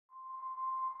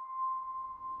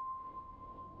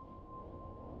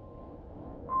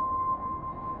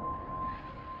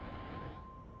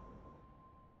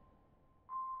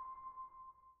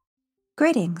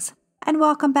Greetings, and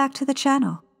welcome back to the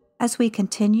channel as we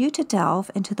continue to delve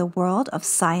into the world of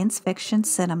science fiction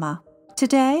cinema.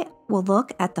 Today, we'll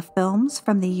look at the films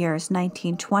from the years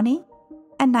 1920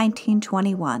 and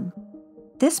 1921.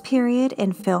 This period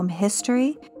in film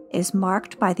history is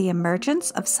marked by the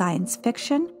emergence of science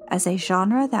fiction as a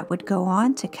genre that would go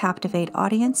on to captivate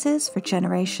audiences for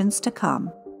generations to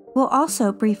come. We'll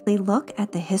also briefly look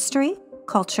at the history,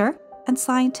 culture, and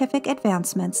scientific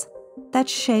advancements that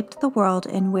shaped the world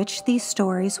in which these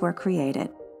stories were created.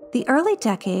 The early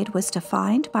decade was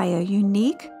defined by a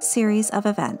unique series of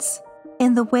events.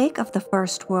 In the wake of the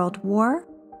First World War,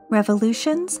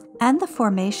 revolutions, and the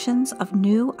formations of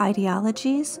new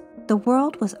ideologies, the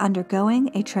world was undergoing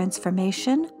a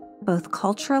transformation both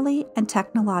culturally and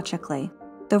technologically.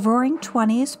 The Roaring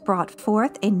Twenties brought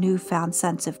forth a newfound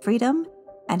sense of freedom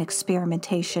and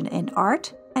experimentation in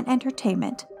art and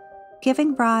entertainment,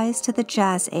 giving rise to the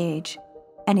Jazz Age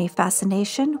and a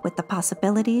fascination with the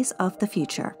possibilities of the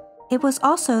future. It was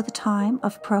also the time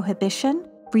of prohibition,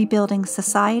 rebuilding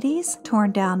societies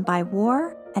torn down by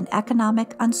war and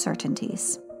economic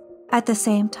uncertainties. At the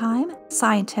same time,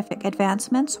 scientific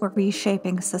advancements were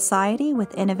reshaping society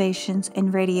with innovations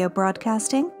in radio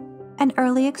broadcasting, and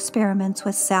early experiments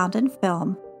with sound and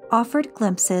film offered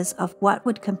glimpses of what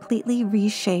would completely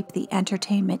reshape the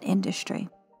entertainment industry.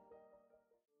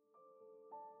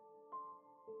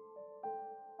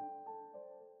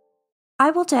 I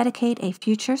will dedicate a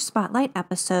future Spotlight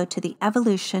episode to the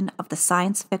evolution of the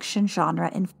science fiction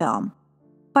genre in film,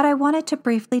 but I wanted to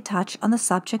briefly touch on the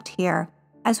subject here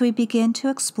as we begin to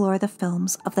explore the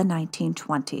films of the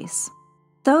 1920s.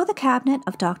 Though The Cabinet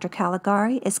of Dr.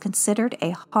 Caligari is considered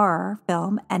a horror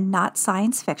film and not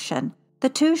science fiction, the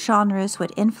two genres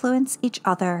would influence each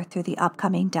other through the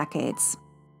upcoming decades.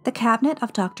 The Cabinet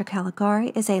of Dr.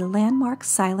 Caligari is a landmark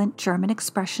silent German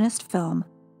expressionist film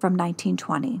from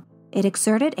 1920. It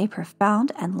exerted a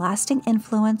profound and lasting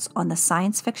influence on the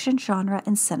science fiction genre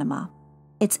in cinema.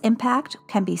 Its impact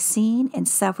can be seen in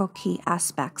several key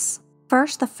aspects.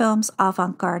 First, the film's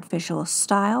avant-garde visual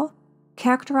style,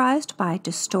 characterized by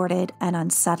distorted and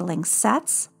unsettling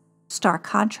sets, stark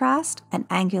contrast, and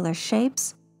angular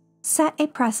shapes, set a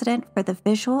precedent for the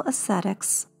visual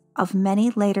aesthetics of many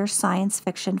later science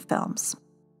fiction films.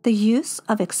 The use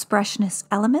of expressionist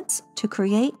elements to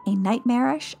create a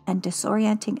nightmarish and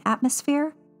disorienting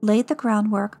atmosphere laid the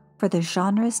groundwork for the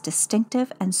genre's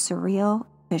distinctive and surreal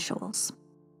visuals.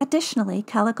 Additionally,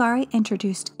 Caligari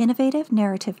introduced innovative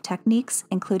narrative techniques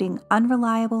including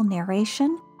unreliable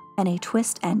narration and a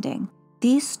twist ending.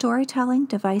 These storytelling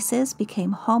devices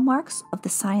became hallmarks of the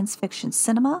science fiction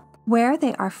cinema, where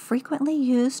they are frequently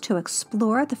used to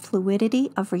explore the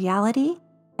fluidity of reality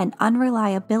and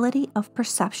unreliability of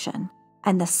perception,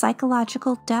 and the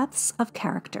psychological depths of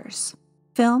characters.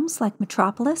 Films like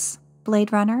Metropolis,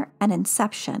 Blade Runner, and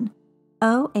Inception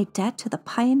owe a debt to the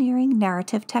pioneering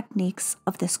narrative techniques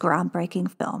of this groundbreaking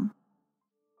film.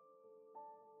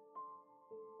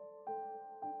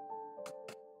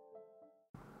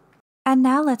 And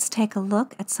now let's take a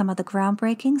look at some of the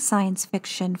groundbreaking science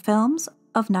fiction films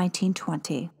of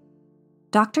 1920.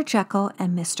 Dr. Jekyll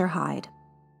and Mr. Hyde.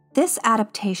 This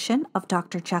adaptation of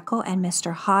Dr. Jekyll and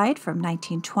Mr. Hyde from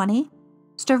 1920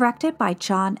 is directed by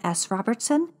John S.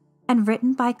 Robertson and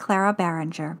written by Clara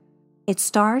Barringer. It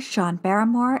stars John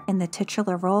Barrymore in the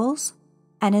titular roles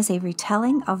and is a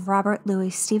retelling of Robert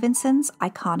Louis Stevenson's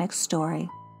iconic story.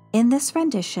 In this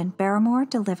rendition, Barrymore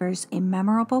delivers a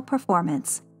memorable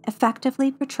performance,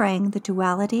 effectively portraying the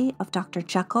duality of Dr.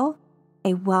 Jekyll,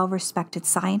 a well-respected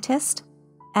scientist,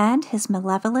 and his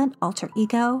malevolent alter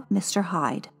ego, Mr.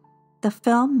 Hyde. The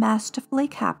film masterfully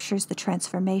captures the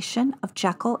transformation of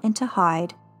Jekyll into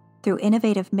Hyde through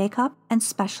innovative makeup and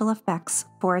special effects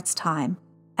for its time,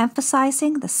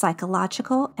 emphasizing the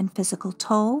psychological and physical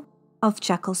toll of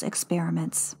Jekyll's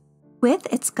experiments. With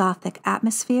its gothic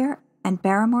atmosphere and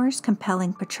Barrymore's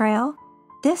compelling portrayal,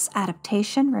 this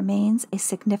adaptation remains a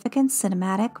significant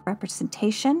cinematic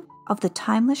representation of the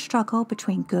timeless struggle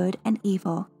between good and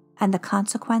evil and the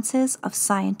consequences of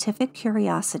scientific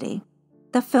curiosity.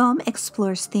 The film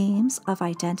explores themes of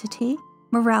identity,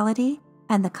 morality,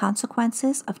 and the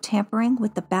consequences of tampering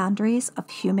with the boundaries of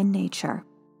human nature.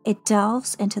 It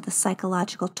delves into the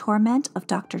psychological torment of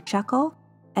Dr. Jekyll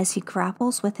as he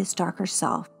grapples with his darker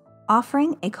self,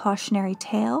 offering a cautionary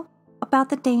tale about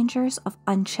the dangers of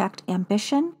unchecked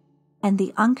ambition and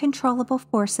the uncontrollable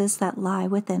forces that lie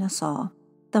within us all.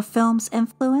 The film's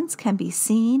influence can be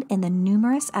seen in the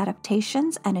numerous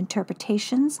adaptations and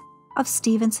interpretations of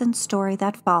Stevenson's story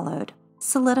that followed,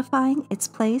 solidifying its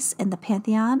place in the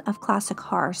pantheon of classic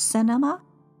horror cinema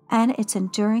and its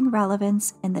enduring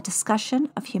relevance in the discussion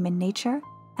of human nature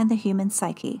and the human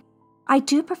psyche. I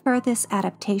do prefer this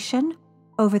adaptation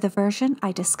over the version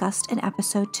I discussed in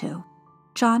episode 2.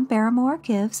 John Barrymore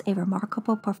gives a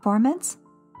remarkable performance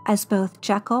as both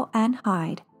Jekyll and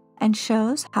Hyde, and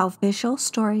shows how visual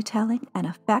storytelling and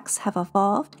effects have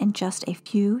evolved in just a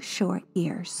few short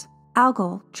years.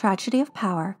 Algol, Tragedy of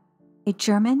Power, a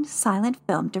German silent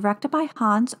film directed by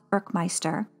Hans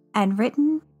Werckmeister and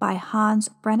written by Hans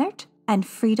Brennert and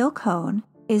Friedel Kohn,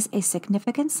 is a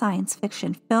significant science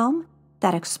fiction film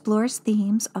that explores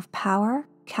themes of power,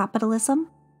 capitalism,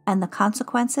 and the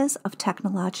consequences of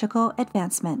technological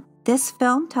advancement. This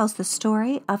film tells the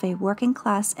story of a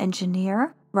working-class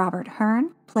engineer, Robert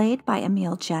Hearn, played by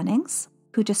Emil Jennings,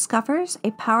 who discovers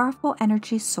a powerful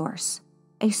energy source,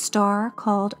 a star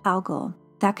called Algol,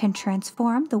 that can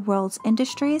transform the world's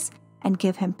industries and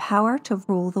give him power to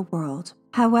rule the world.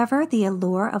 However, the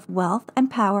allure of wealth and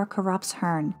power corrupts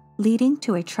Hearn, leading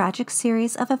to a tragic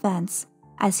series of events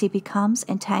as he becomes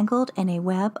entangled in a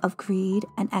web of greed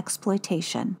and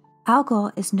exploitation.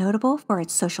 Algol is notable for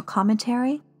its social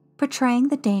commentary, portraying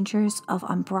the dangers of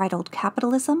unbridled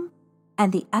capitalism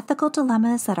and the ethical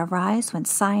dilemmas that arise when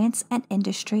science and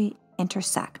industry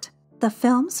intersect. The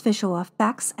film's visual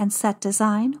effects and set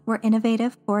design were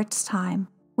innovative for its time,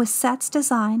 with sets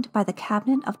designed by the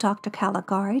cabinet of Dr.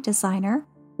 Caligari designer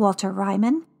Walter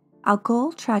Ryman.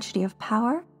 Algol, Tragedy of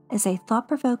Power is a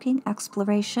thought-provoking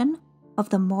exploration of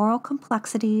the moral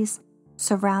complexities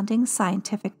surrounding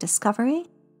scientific discovery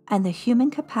and the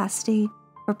human capacity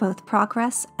for both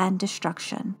progress and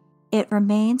destruction. It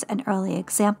remains an early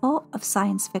example of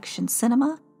science fiction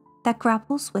cinema that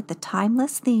grapples with the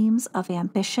timeless themes of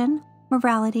ambition,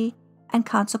 morality, and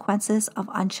consequences of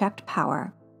unchecked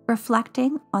power,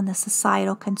 reflecting on the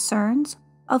societal concerns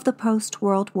of the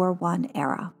post-World War I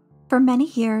era. For many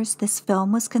years, this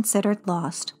film was considered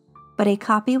lost, but a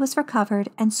copy was recovered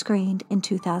and screened in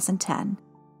 2010.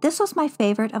 This was my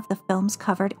favorite of the films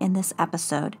covered in this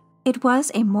episode. It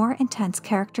was a more intense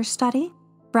character study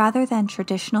rather than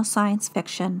traditional science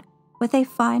fiction, with a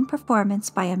fine performance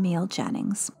by Emil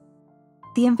Jennings.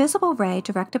 The Invisible Ray,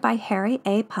 directed by Harry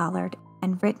A. Pollard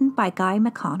and written by Guy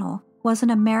McConnell, was an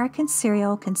American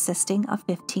serial consisting of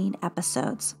 15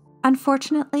 episodes.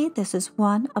 Unfortunately, this is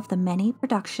one of the many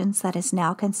productions that is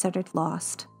now considered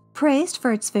lost. Praised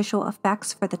for its visual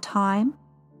effects for the time,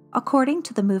 according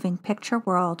to the moving picture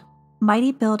world,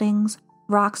 mighty buildings,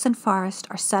 rocks, and forests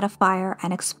are set afire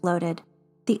and exploded.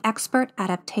 The expert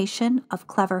adaptation of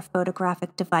clever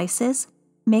photographic devices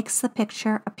makes the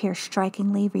picture appear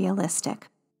strikingly realistic.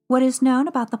 What is known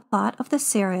about the plot of the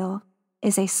serial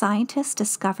is a scientist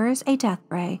discovers a death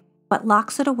ray, but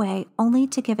locks it away only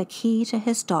to give a key to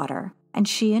his daughter, and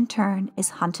she in turn is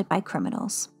hunted by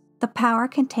criminals. The power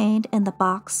contained in the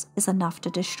box is enough to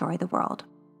destroy the world.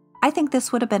 I think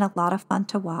this would have been a lot of fun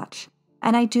to watch,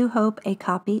 and I do hope a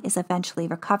copy is eventually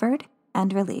recovered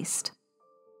and released.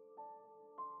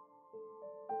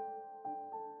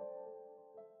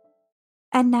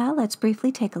 And now let's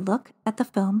briefly take a look at the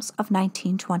films of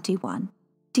 1921.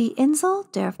 Die Insel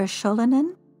der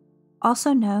Verschollenen,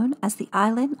 also known as The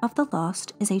Island of the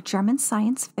Lost, is a German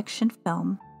science fiction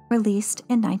film released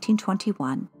in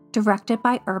 1921, directed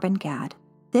by Urban Gad.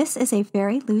 This is a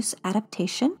very loose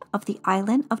adaptation of The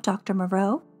Island of Dr.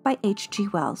 Moreau by H.G.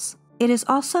 Wells. It is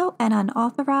also an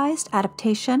unauthorized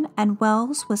adaptation, and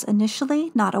Wells was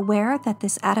initially not aware that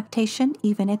this adaptation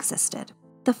even existed.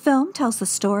 The film tells the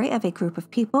story of a group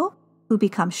of people who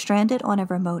become stranded on a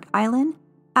remote island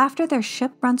after their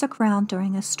ship runs aground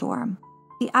during a storm.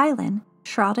 The island,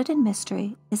 shrouded in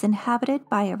mystery, is inhabited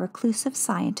by a reclusive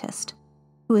scientist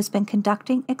who has been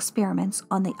conducting experiments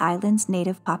on the island's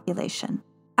native population.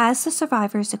 As the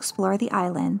survivors explore the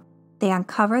island, they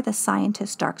uncover the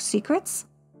scientist's dark secrets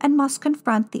and must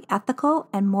confront the ethical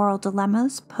and moral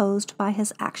dilemmas posed by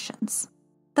his actions.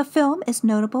 The film is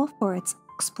notable for its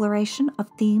exploration of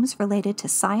themes related to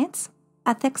science,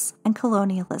 ethics, and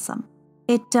colonialism.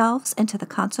 It delves into the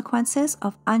consequences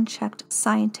of unchecked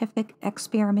scientific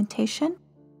experimentation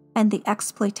and the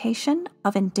exploitation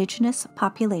of indigenous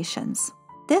populations.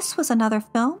 This was another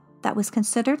film that was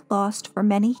considered lost for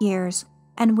many years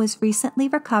and was recently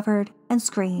recovered and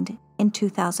screened in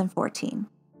 2014.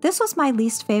 This was my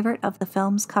least favorite of the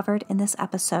films covered in this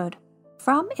episode.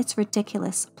 From its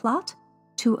ridiculous plot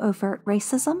to overt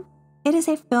racism, it is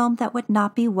a film that would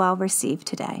not be well received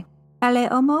today.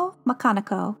 L'Uomo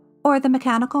Meccanico, or The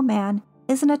Mechanical Man,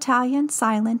 is an Italian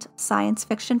silent science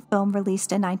fiction film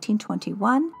released in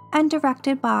 1921 and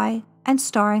directed by and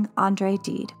starring Andre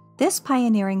Dede. This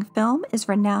pioneering film is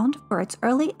renowned for its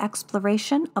early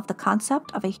exploration of the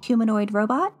concept of a humanoid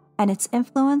robot and its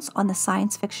influence on the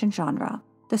science fiction genre.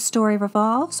 The story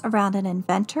revolves around an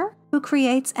inventor who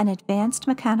creates an advanced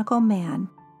mechanical man,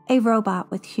 a robot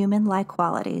with human-like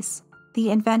qualities. The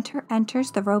inventor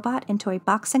enters the robot into a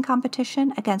boxing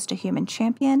competition against a human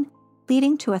champion,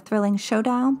 leading to a thrilling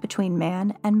showdown between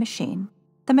man and machine.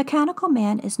 The mechanical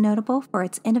man is notable for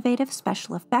its innovative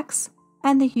special effects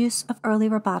and the use of early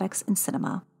robotics in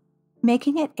cinema,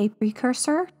 making it a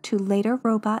precursor to later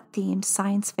robot-themed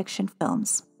science fiction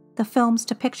films. The film's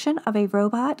depiction of a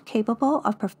robot capable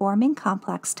of performing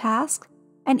complex tasks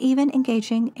and even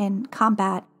engaging in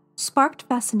combat sparked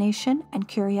fascination and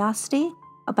curiosity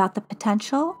about the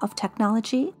potential of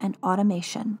technology and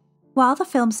automation. While the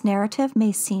film's narrative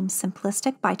may seem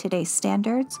simplistic by today's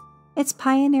standards, its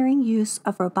pioneering use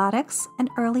of robotics and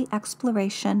early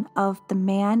exploration of the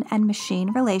man and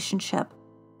machine relationship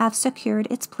have secured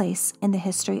its place in the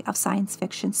history of science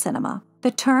fiction cinema. The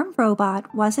term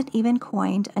robot wasn't even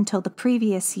coined until the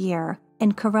previous year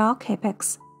in Karel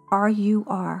Čapek's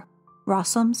RUR,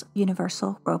 Rossum's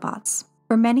Universal Robots.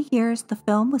 For many years, the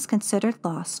film was considered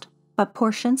lost, but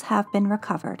portions have been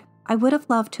recovered. I would have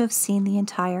loved to have seen the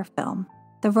entire film.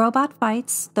 The robot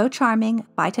fights, though charming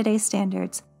by today's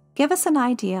standards, give us an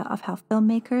idea of how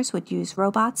filmmakers would use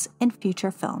robots in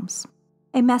future films.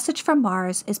 A Message from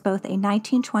Mars is both a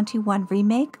 1921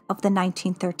 remake of the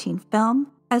 1913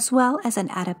 film, as well as an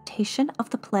adaptation of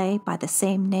the play by the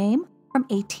same name from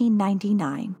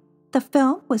 1899. The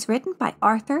film was written by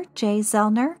Arthur J.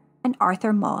 Zellner and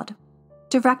Arthur Maud.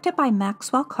 Directed by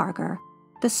Maxwell Carger,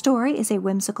 the story is a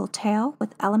whimsical tale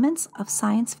with elements of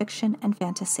science fiction and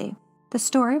fantasy. The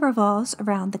story revolves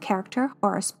around the character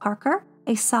Horace Parker,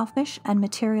 a selfish and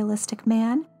materialistic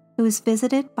man who is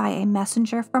visited by a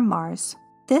messenger from Mars.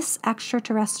 This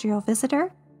extraterrestrial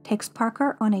visitor takes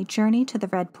Parker on a journey to the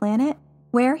Red Planet,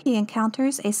 where he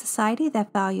encounters a society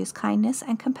that values kindness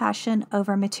and compassion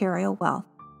over material wealth.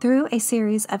 Through a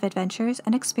series of adventures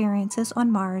and experiences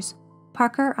on Mars,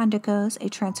 Parker undergoes a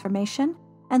transformation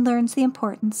and learns the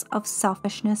importance of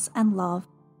selfishness and love,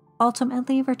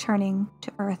 ultimately returning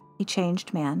to Earth a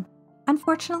changed man.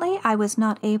 Unfortunately, I was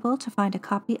not able to find a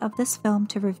copy of this film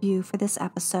to review for this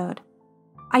episode.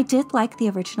 I did like the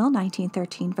original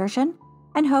 1913 version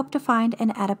and hope to find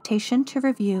an adaptation to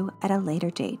review at a later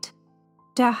date.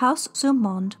 Der Haus zum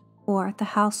Mond, or The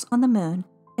House on the Moon,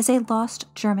 is a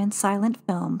lost German silent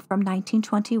film from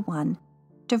 1921,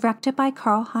 directed by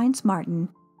Karl-Heinz Martin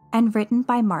and written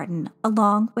by Martin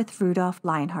along with Rudolf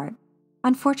Leinhardt.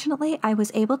 Unfortunately, I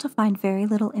was able to find very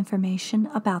little information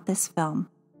about this film.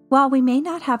 While we may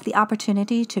not have the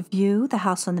opportunity to view The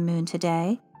House on the Moon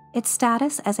today, its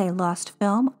status as a lost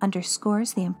film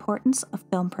underscores the importance of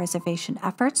film preservation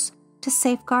efforts to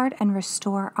safeguard and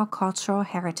restore our cultural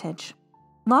heritage.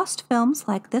 Lost films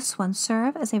like this one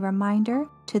serve as a reminder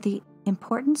to the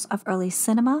importance of early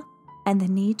cinema and the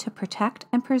need to protect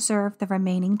and preserve the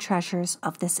remaining treasures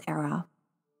of this era.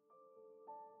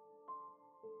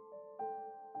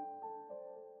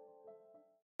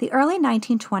 The early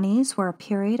 1920s were a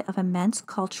period of immense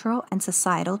cultural and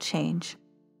societal change.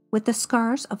 With the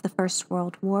scars of the First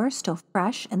World War still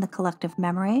fresh in the collective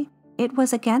memory, it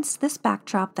was against this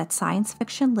backdrop that science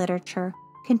fiction literature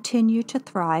continued to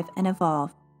thrive and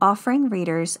evolve, offering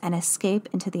readers an escape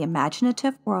into the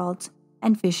imaginative worlds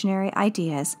and visionary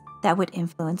ideas that would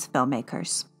influence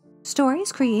filmmakers.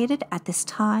 Stories created at this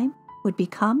time would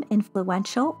become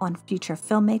influential on future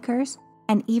filmmakers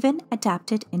and even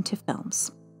adapted into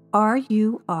films.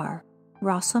 RUR,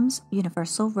 Rossum's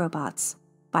Universal Robots,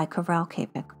 by Karel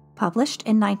Čapek. Published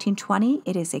in 1920,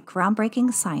 it is a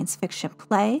groundbreaking science fiction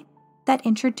play that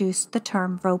introduced the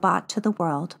term robot to the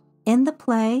world. In the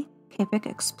play, Čapek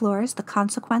explores the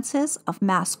consequences of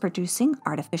mass-producing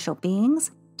artificial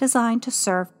beings designed to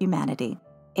serve humanity.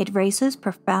 It raises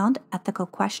profound ethical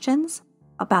questions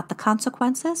about the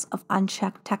consequences of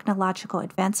unchecked technological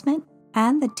advancement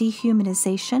and the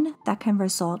dehumanization that can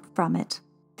result from it.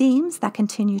 Themes that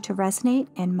continue to resonate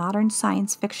in modern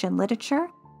science fiction literature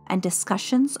and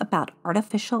discussions about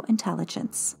artificial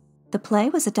intelligence. The play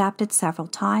was adapted several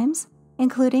times,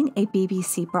 including a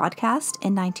BBC broadcast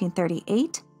in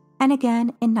 1938 and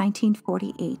again in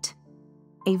 1948,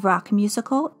 a rock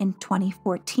musical in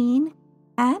 2014,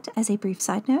 and, as a brief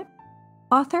side note,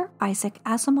 author Isaac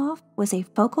Asimov was a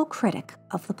vocal critic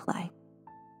of the play.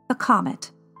 The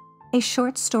Comet, a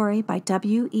short story by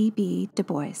W.E.B. Du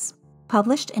Bois.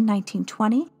 Published in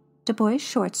 1920, Du Bois'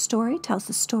 short story tells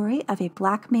the story of a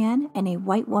black man and a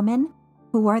white woman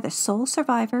who are the sole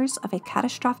survivors of a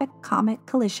catastrophic comet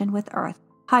collision with Earth,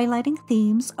 highlighting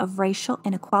themes of racial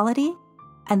inequality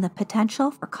and the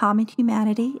potential for common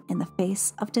humanity in the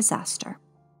face of disaster.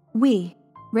 We,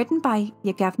 written by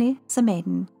Yevgeny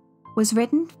Zamyatin, was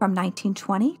written from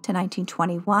 1920 to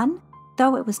 1921,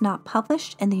 though it was not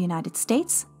published in the United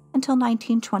States until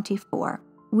 1924.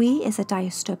 We is a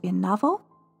dystopian novel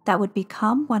that would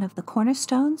become one of the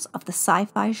cornerstones of the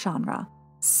sci-fi genre.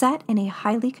 Set in a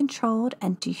highly controlled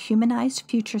and dehumanized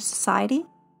future society,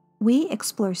 We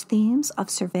explores themes of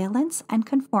surveillance and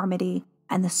conformity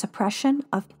and the suppression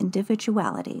of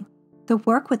individuality. The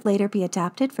work would later be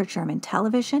adapted for German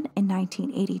television in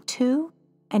 1982,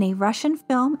 and a Russian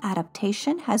film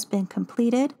adaptation has been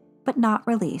completed but not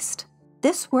released.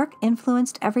 This work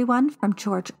influenced everyone from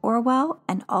George Orwell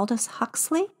and Aldous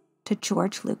Huxley to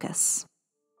George Lucas.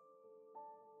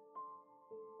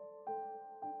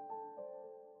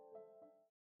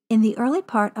 In the early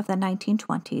part of the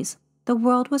 1920s, the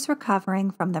world was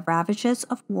recovering from the ravages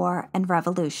of war and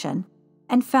revolution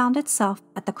and found itself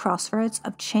at the crossroads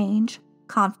of change,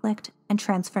 conflict, and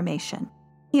transformation.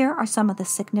 Here are some of the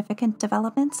significant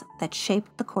developments that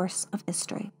shaped the course of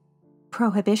history.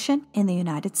 Prohibition in the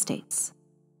United States.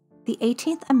 The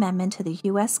 18th Amendment to the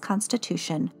U.S.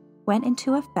 Constitution went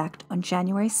into effect on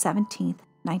January 17,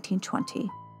 1920,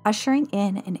 ushering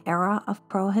in an era of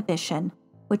prohibition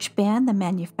which banned the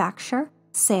manufacture,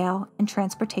 sale, and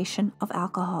transportation of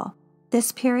alcohol.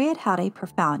 This period had a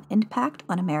profound impact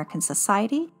on American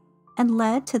society and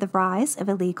led to the rise of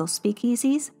illegal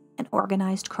speakeasies and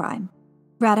organized crime.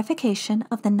 Ratification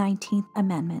of the 19th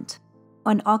Amendment.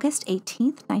 On August 18,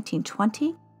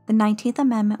 1920, the 19th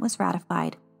Amendment was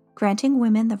ratified, granting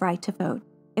women the right to vote.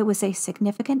 It was a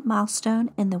significant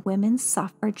milestone in the women's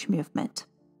suffrage movement.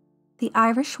 The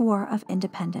Irish War of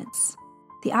Independence.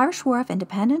 The Irish War of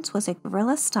Independence was a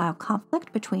guerrilla-style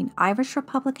conflict between Irish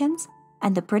Republicans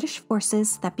and the British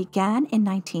forces that began in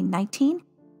 1919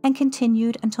 and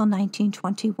continued until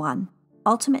 1921,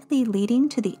 ultimately leading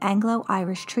to the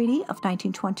Anglo-Irish Treaty of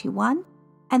 1921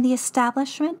 and the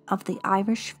establishment of the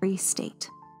Irish Free State.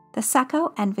 The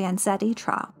Sacco and Vanzetti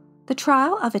trial. The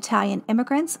trial of Italian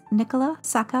immigrants Nicola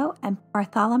Sacco and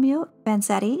Bartholomew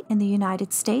Vanzetti in the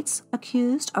United States,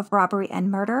 accused of robbery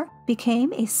and murder,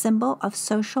 became a symbol of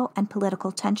social and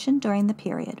political tension during the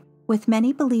period, with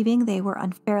many believing they were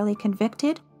unfairly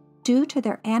convicted due to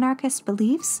their anarchist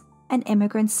beliefs and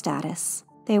immigrant status.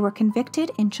 They were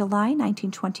convicted in July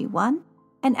 1921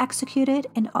 and executed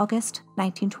in August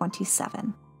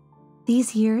 1927.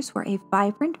 These years were a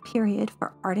vibrant period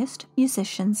for artists,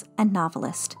 musicians, and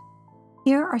novelists.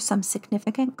 Here are some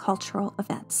significant cultural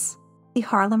events. The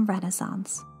Harlem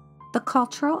Renaissance. The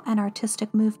cultural and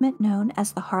artistic movement known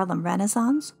as the Harlem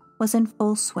Renaissance was in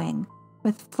full swing,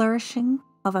 with flourishing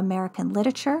of American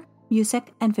literature,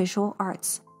 music, and visual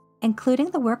arts,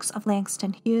 including the works of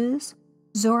Langston Hughes,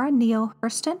 Zora Neale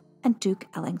Hurston, and Duke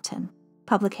Ellington.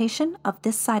 Publication of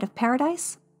This Side of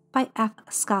Paradise by F.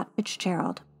 Scott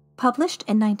Fitzgerald. Published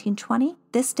in 1920,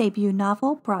 this debut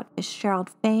novel brought Fitzgerald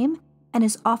fame and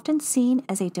is often seen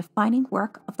as a defining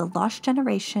work of the lost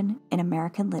generation in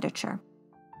American literature.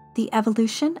 The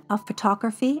evolution of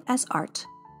photography as art.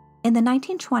 In the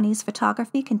 1920s,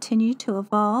 photography continued to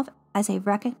evolve as a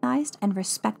recognized and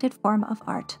respected form of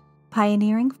art.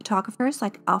 Pioneering photographers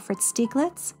like Alfred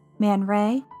Stieglitz, Man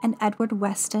Ray, and Edward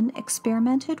Weston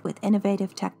experimented with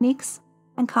innovative techniques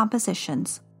and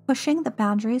compositions, pushing the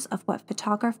boundaries of what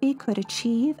photography could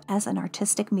achieve as an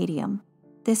artistic medium.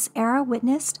 This era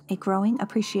witnessed a growing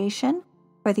appreciation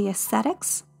for the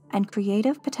aesthetics and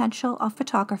creative potential of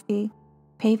photography,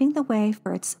 paving the way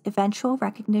for its eventual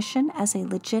recognition as a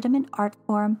legitimate art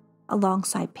form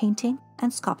alongside painting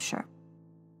and sculpture.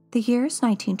 The years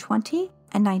 1920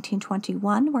 and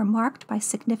 1921 were marked by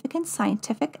significant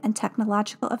scientific and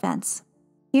technological events.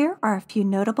 Here are a few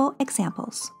notable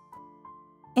examples.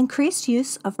 Increased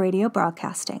use of radio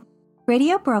broadcasting.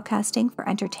 Radio broadcasting for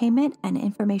entertainment and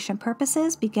information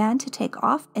purposes began to take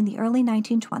off in the early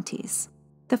 1920s.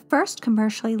 The first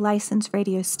commercially licensed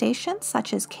radio stations,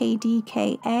 such as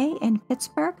KDKA in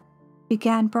Pittsburgh,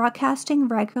 began broadcasting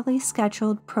regularly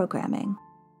scheduled programming.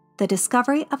 The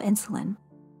discovery of insulin,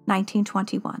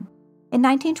 1921. In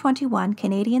 1921,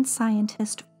 Canadian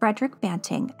scientists Frederick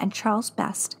Banting and Charles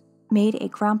Best made a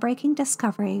groundbreaking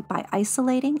discovery by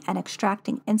isolating and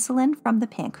extracting insulin from the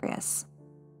pancreas.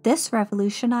 This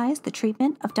revolutionized the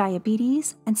treatment of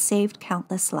diabetes and saved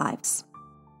countless lives.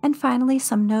 And finally,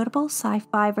 some notable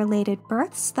sci-fi related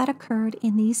births that occurred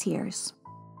in these years.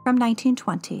 From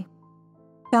 1920,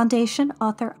 Foundation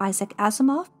author Isaac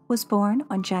Asimov was born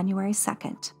on January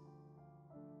 2nd.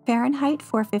 Fahrenheit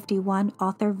 451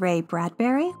 author Ray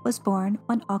Bradbury was born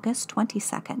on August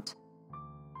 22nd.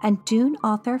 And Dune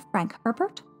author Frank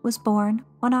Herbert was born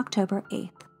on October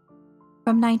 8th.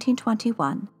 From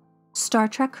 1921, Star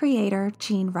Trek creator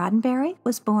Gene Roddenberry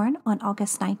was born on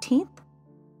August 19th,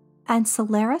 and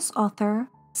Solaris author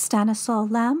Stanislaw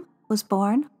Lem was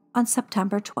born on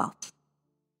September 12th.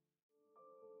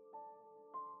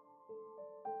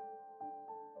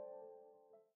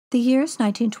 The years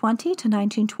 1920 to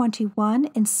 1921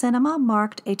 in cinema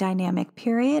marked a dynamic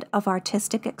period of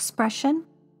artistic expression,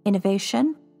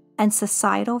 innovation, and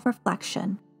societal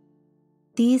reflection.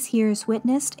 These years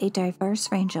witnessed a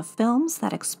diverse range of films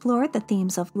that explored the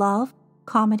themes of love,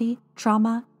 comedy,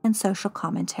 drama, and social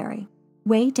commentary.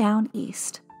 Way Down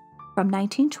East, from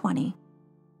 1920.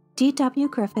 D.W.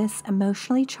 Griffith's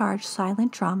emotionally charged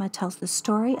silent drama tells the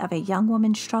story of a young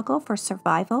woman's struggle for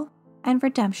survival and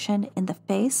redemption in the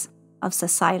face of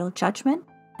societal judgment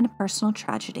and personal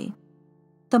tragedy.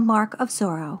 The Mark of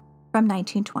Zorro, from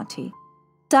 1920.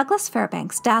 Douglas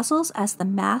Fairbanks dazzles as the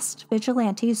masked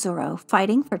vigilante Zorro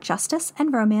fighting for justice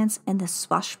and romance in this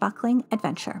swashbuckling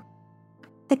adventure.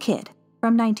 The Kid,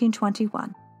 from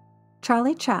 1921.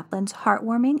 Charlie Chaplin's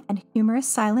heartwarming and humorous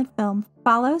silent film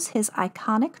follows his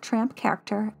iconic tramp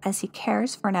character as he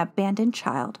cares for an abandoned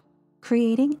child,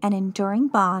 creating an enduring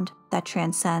bond that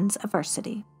transcends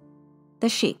adversity. The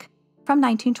Sheik, from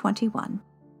 1921.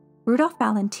 Rudolph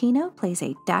Valentino plays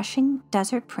a dashing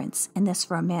desert prince in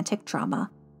this romantic drama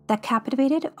that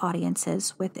captivated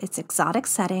audiences with its exotic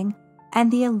setting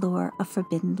and the allure of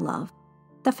forbidden love.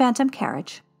 The Phantom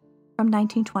Carriage, from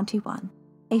 1921.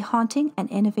 A haunting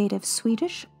and innovative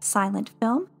Swedish silent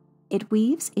film, it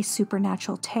weaves a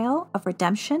supernatural tale of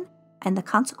redemption and the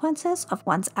consequences of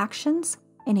one's actions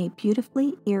in a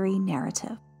beautifully eerie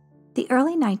narrative. The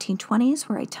early 1920s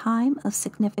were a time of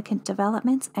significant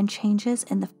developments and changes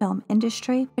in the film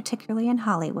industry, particularly in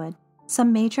Hollywood.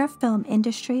 Some major film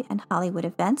industry and Hollywood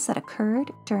events that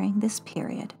occurred during this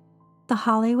period. The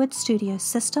Hollywood studio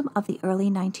system of the early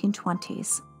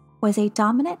 1920s was a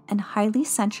dominant and highly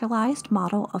centralized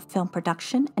model of film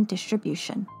production and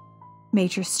distribution.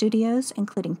 Major studios,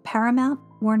 including Paramount,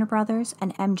 Warner Brothers,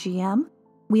 and MGM,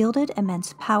 wielded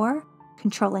immense power,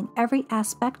 controlling every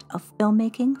aspect of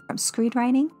filmmaking from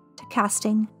screenwriting to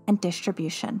casting and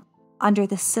distribution. Under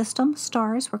this system,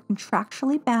 stars were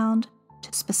contractually bound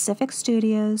to specific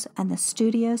studios, and the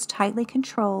studios tightly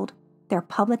controlled their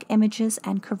public images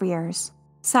and careers.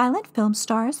 Silent film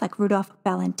stars like Rudolph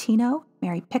Valentino,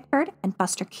 Mary Pickford, and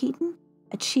Buster Keaton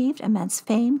achieved immense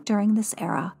fame during this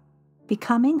era,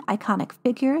 becoming iconic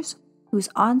figures whose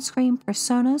on-screen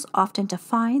personas often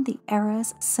define the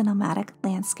era's cinematic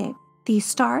landscape. These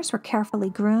stars were carefully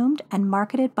groomed and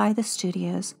marketed by the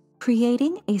studios,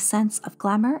 creating a sense of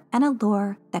glamour and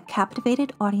allure that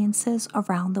captivated audiences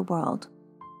around the world.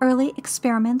 Early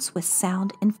experiments with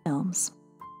sound in films.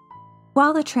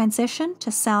 While the transition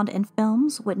to sound in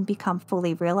films wouldn't become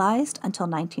fully realized until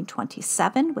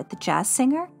 1927 with The Jazz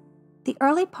Singer, the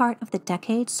early part of the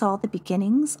decade saw the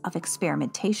beginnings of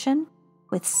experimentation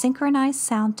with synchronized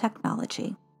sound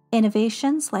technology.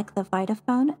 Innovations like the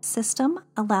Vitaphone system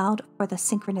allowed for the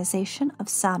synchronization of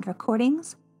sound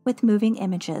recordings with moving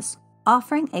images,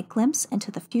 offering a glimpse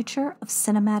into the future of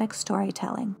cinematic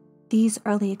storytelling. These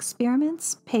early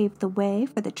experiments paved the way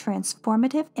for the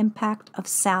transformative impact of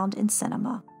sound in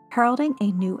cinema, heralding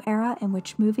a new era in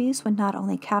which movies would not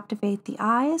only captivate the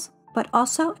eyes, but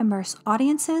also immerse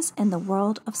audiences in the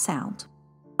world of sound.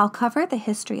 I'll cover the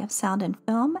history of sound in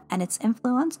film and its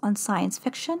influence on science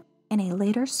fiction in a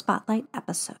later Spotlight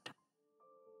episode.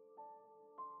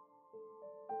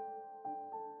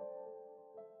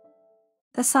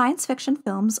 The science fiction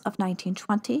films of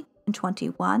 1920 and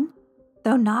 21,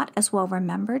 though not as well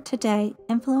remembered today,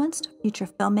 influenced future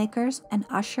filmmakers and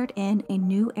ushered in a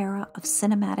new era of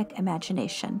cinematic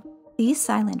imagination. These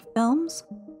silent films,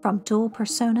 from dual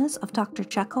personas of Dr.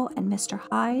 Jekyll and Mr.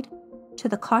 Hyde to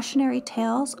the cautionary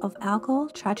tales of Algol,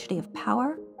 Tragedy of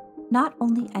Power, not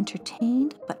only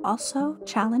entertained but also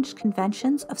challenged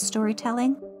conventions of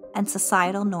storytelling and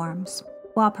societal norms,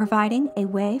 while providing a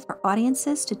way for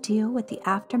audiences to deal with the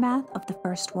aftermath of the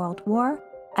First World War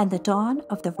and the dawn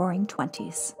of the Roaring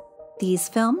Twenties. These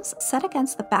films, set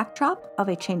against the backdrop of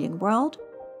a changing world,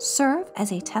 serve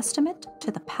as a testament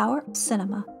to the power of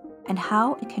cinema and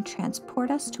how it can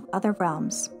transport us to other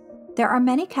realms. There are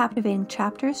many captivating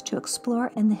chapters to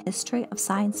explore in the history of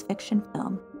science fiction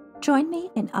film. Join me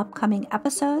in upcoming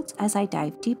episodes as I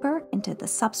dive deeper into the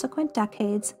subsequent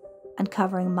decades,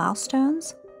 uncovering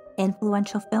milestones,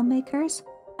 influential filmmakers,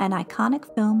 and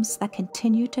iconic films that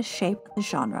continue to shape the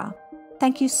genre.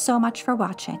 Thank you so much for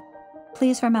watching.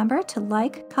 Please remember to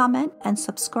like, comment, and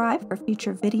subscribe for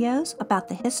future videos about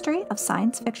the history of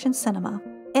science fiction cinema.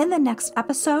 In the next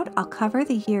episode, I'll cover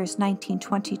the years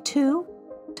 1922 to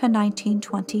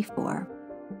 1924.